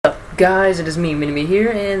guys? It is me, Mini-Me here,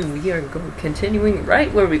 and we are continuing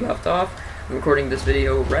right where we left off. I'm recording this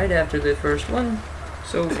video right after the first one,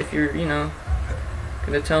 so if you're, gonna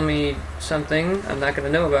tell me something, I'm not gonna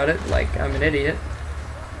know about it, like I'm an idiot.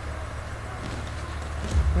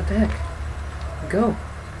 What the heck? Go.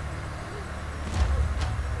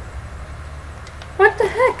 What the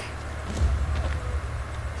heck?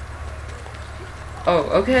 Oh,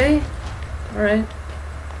 okay. Alright.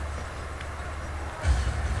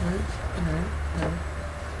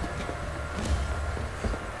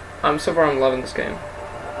 So far I'm loving this game.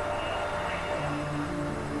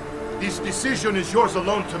 This decision is yours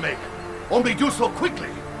alone to make. Only do so quickly.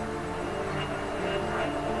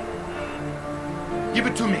 Give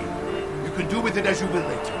it to me. You can do with it as you will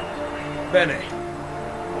later. Bene.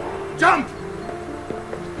 Jump!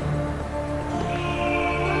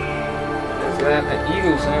 Is that an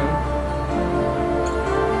eagle sound?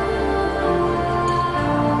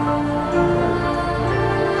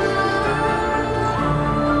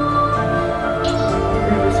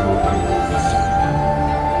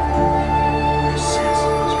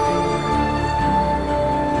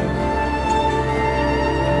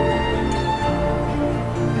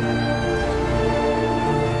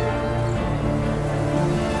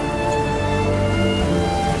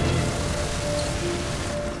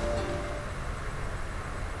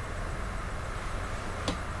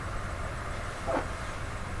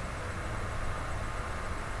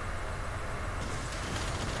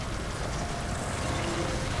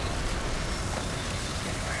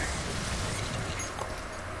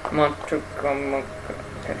 Come on, okay,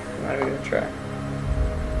 I'm not even gonna try.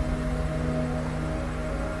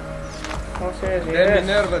 Then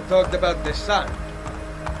Minerva talked about the sun.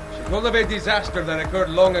 She told of a disaster that occurred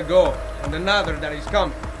long ago, and another that is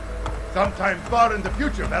coming. Sometime far in the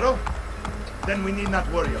future, Vero. Then we need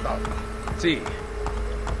not worry about it. See.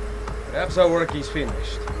 Perhaps our work is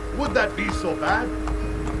finished. Would that be so bad?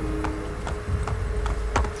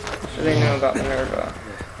 So they know about Minerva.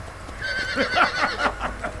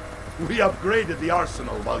 We upgraded the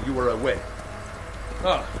arsenal while you were away.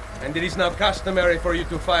 Oh, and it is now customary for you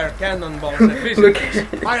to fire cannonballs at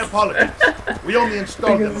visitors. My apologies. We only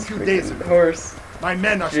installed them a few days ago. Horse. My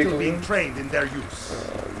men are still Jiggling. being trained in their use.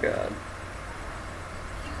 Oh god.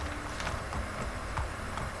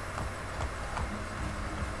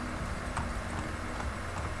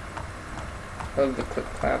 Love the clip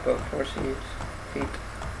clap of horse feet.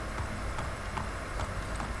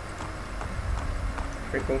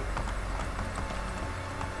 Pretty cool.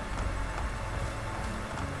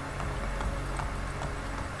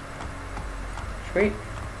 Sweet.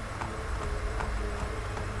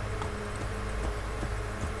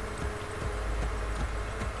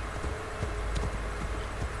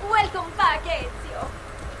 Welcome back, Ezio.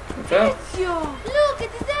 What's up? Ezio! Look,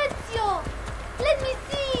 it is Ezio! Let me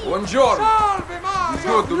see! Buongiorno. Salve, Mario! It's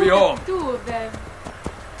good to be home. Two of them.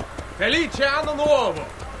 Felice anno nuovo!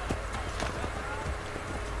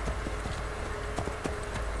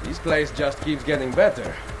 This place just keeps getting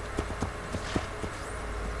better.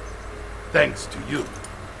 Thanks to you.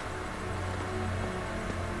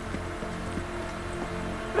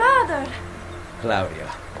 Brother! Claudia.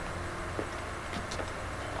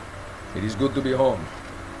 It is good to be home.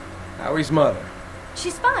 How is mother?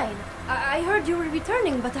 She's fine. I heard you were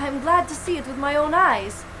returning, but I'm glad to see it with my own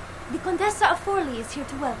eyes. The Contessa of Forlì is here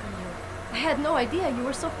to welcome you. I had no idea you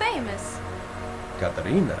were so famous.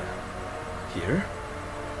 Caterina? Here?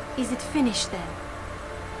 Is it finished then?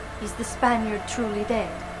 Is the Spaniard truly dead?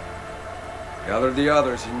 Gather the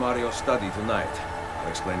others in Mario's study tonight. I'll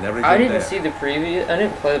explain everything I didn't there. see the previous. I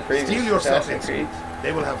didn't play the previous. Steal yourself, Assassin's Creed.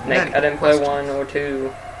 They will have Nick, many I didn't play questions. 1 or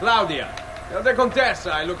 2. Claudia, tell the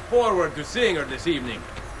Contessa I look forward to seeing her this evening.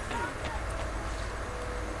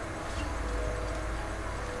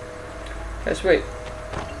 Just wait.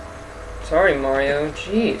 Sorry, Mario.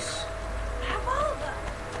 Jeez.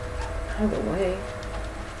 Out of the way.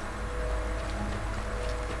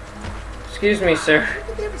 Excuse me, sir. What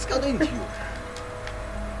the devil's got into you?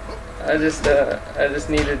 I just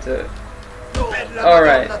needed to. No,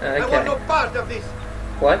 Alright, I want okay. no part of this.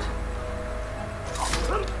 What?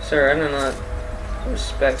 Sir, I do not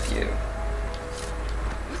respect you.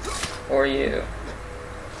 Or you.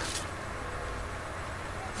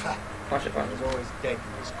 Watch it, I watch was it. always thanking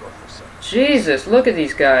this God for something. Jesus, look at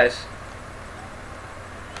these guys.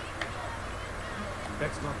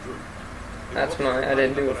 That's not true. That's mine. I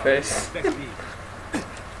didn't do a face. Let's leave.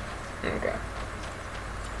 Okay.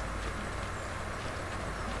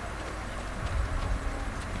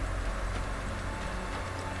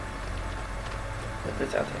 Put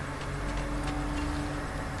this out here.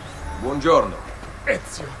 Buongiorno.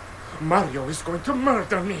 Ezio, Mario is going to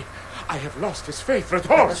murder me. I have lost his favorite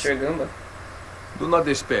That's horse. your Goomba. Do not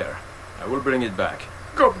despair. I will bring it back.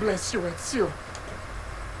 God bless you, Ezio.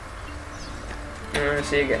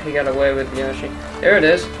 See, he got away with Yoshi. There it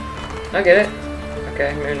is. I get it.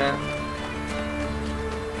 Okay, here now.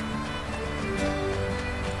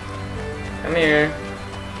 Come here.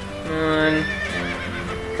 Come on.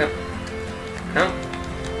 Come. Come.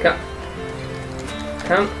 Come.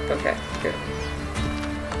 Come. Okay, good.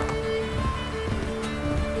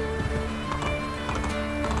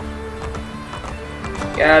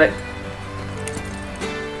 Got it.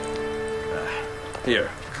 Here.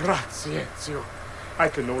 Grazie, Ezio. I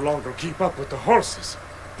can no longer keep up with the horses.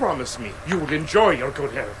 Promise me you will enjoy your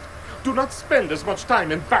good health. Do not spend as much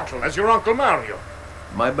time in battle as your Uncle Mario.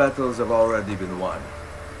 My battles have already been won.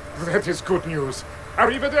 That is good news.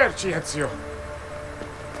 Arrivederci, Ezio.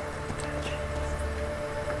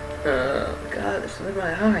 Oh, God, this is in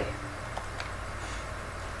my eye.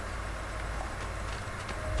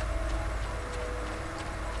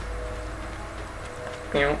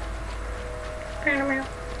 Meow. Meow.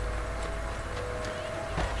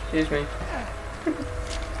 Excuse me.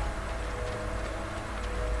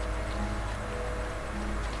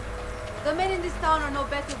 The men in this town are no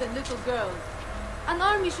better than little girls. An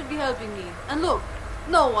army should be helping me. And look,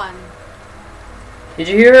 no one. Did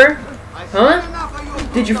you hear her?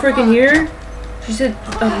 Huh? Did you freaking hear her? She said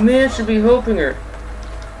a man should be helping her.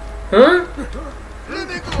 Huh?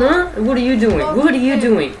 Huh? What are you doing? What are you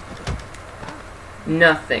doing?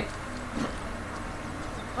 Nothing.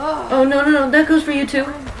 Oh, no. That goes for you too.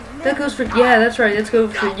 That goes for... Yeah, that's right. That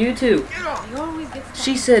goes for you too.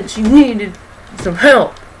 She said she needed some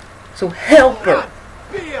help. So help her.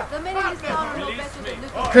 The men in this town are no better than little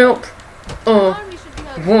girls. Help. An army should be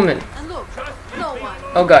helping me. Woman. And look, no one.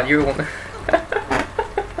 Oh God, you're a woman.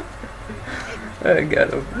 I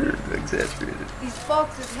got over exaggerated. This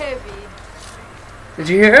box is heavy. Did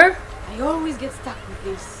you hear her? I always get stuck with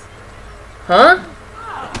this. Huh?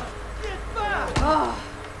 Oh,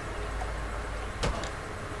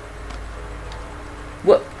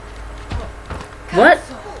 What? What?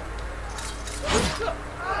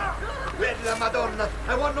 Bella Madonna,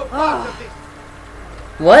 I want no part of this.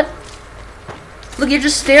 What? Look, you're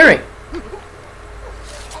just staring.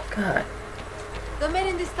 God. the men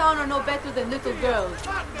in this town are no better than little girls.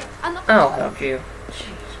 And I'll help you.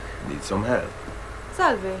 Need some help.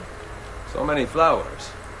 Salve. So many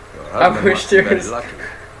flowers. Your I husband wish must be there very was- lucky.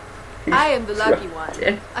 I am the lucky one.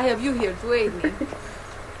 Yeah. I have you here to aid me.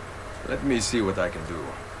 Let me see what I can do.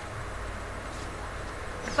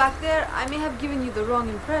 Back there, I may have given you the wrong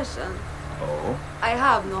impression. Oh? I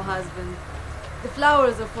have no husband. The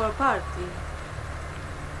flowers are for a party.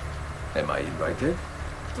 Am I invited?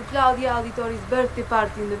 To Claudia Auditori's birthday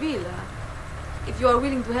party in the villa. If you are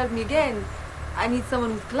willing to help me again, I need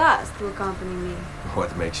someone with class to accompany me.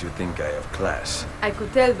 What makes you think I have class? I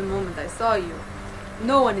could tell the moment I saw you.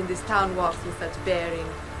 No one in this town walks with such bearing.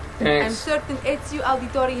 I'm Thanks. certain Ezio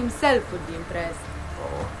Auditori himself would be impressed.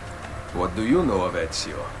 Oh? What do you know of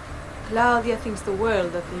Ezio? Claudia thinks the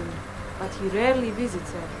world of him, but he rarely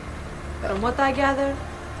visits her. From what I gather,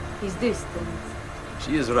 he's distant.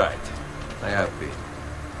 She is right. I have been.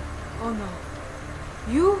 Oh no.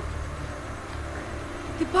 You?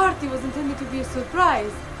 The party was intended to be a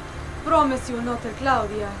surprise. Promise you will not tell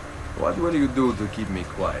Claudia. What will you do to keep me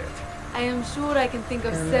quiet? I am sure I can think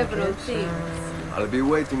of several things. I'll be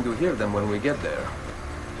waiting to hear them when we get there.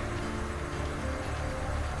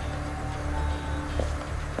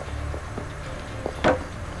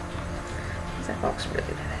 That box really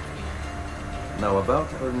heavy. Now about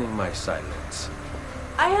earning my silence.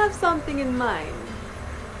 I have something in mind.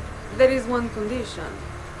 There is one condition.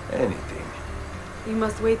 Anything. You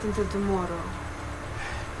must wait until tomorrow.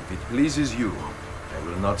 If it pleases you, I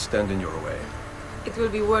will not stand in your way. It will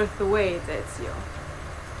be worth the wait, Ezio.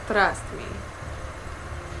 Trust me.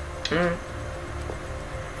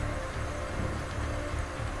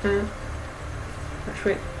 That's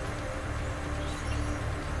sweet.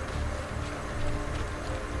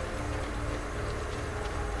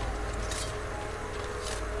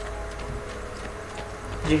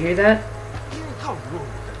 Did you hear that? How rude.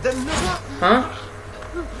 Then never... Huh?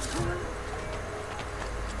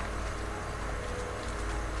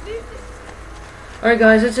 Alright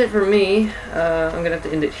guys, that's it for me. I'm gonna have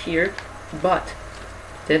to end it here. But,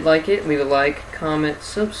 if you did like it, leave a like, comment,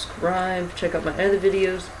 subscribe, check out my other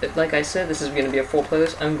videos. Like I said, this is gonna be a full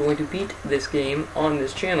playlist. I'm going to beat this game on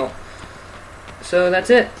this channel. So that's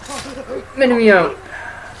it. Minimum out.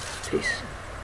 Peace.